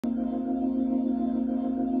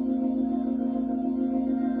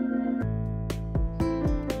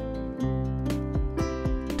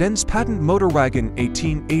Benz Patent Motorwagen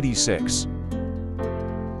 1886.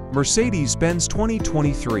 Mercedes-Benz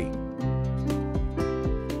 2023.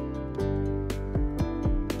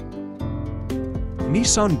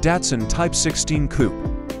 Nissan Datsun Type 16 Coupe.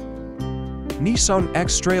 Nissan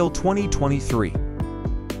X-Trail 2023.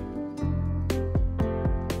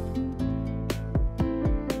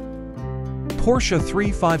 Porsche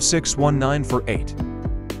 3561948.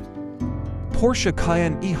 Porsche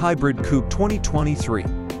Cayenne e-Hybrid Coupe 2023.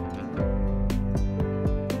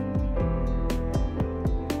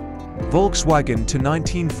 Volkswagen to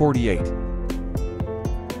 1948.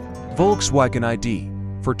 Volkswagen ID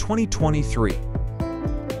for 2023.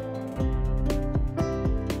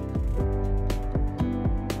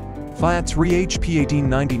 Fiat 3HP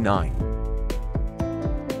 1899.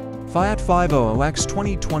 Fiat 500X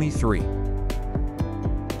 2023.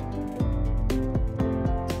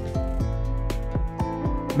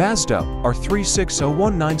 Mazda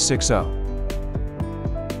R360190.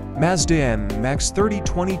 Mazda MX-30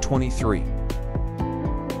 2023.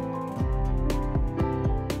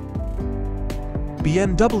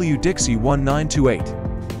 BMW Dixie 1928.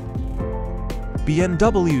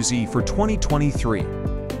 BMW Z for 2023.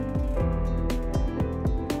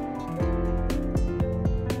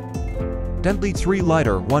 Bentley 3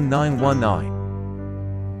 Liter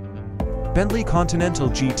 1919. Bentley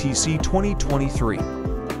Continental GTC 2023.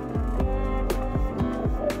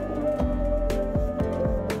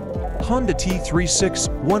 Honda T36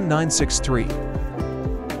 1963.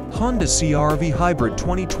 Honda CR-V Hybrid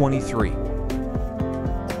 2023.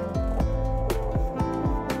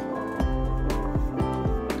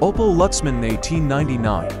 Opel Lutzmann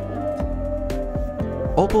 1899.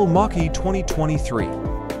 Opel Mach-E 2023.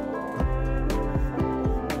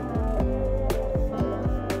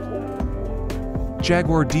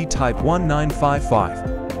 Jaguar D-Type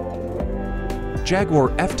 1955.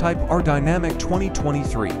 Jaguar F-Type R Dynamic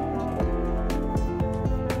 2023.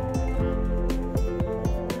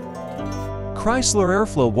 Chrysler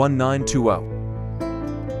Airflow 1920.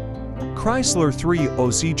 Chrysler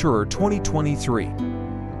 3OZ Tourer 2023.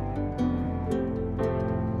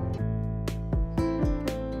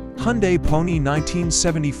 Hyundai Pony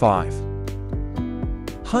 1975.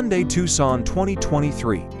 Hyundai Tucson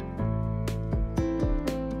 2023.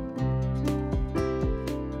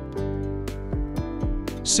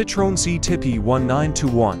 Citroën C-Tipi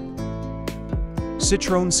 1921.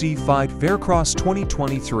 Citroën C5 Vercross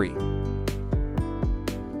 2023.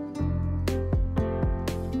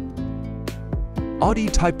 Audi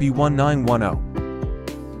Type B 1910.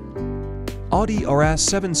 Audi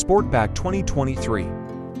RS7 Sportback 2023.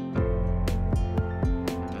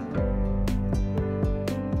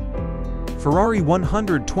 Ferrari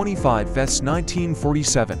 125 VS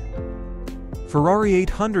 1947. Ferrari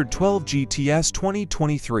 812 GTS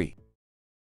 2023.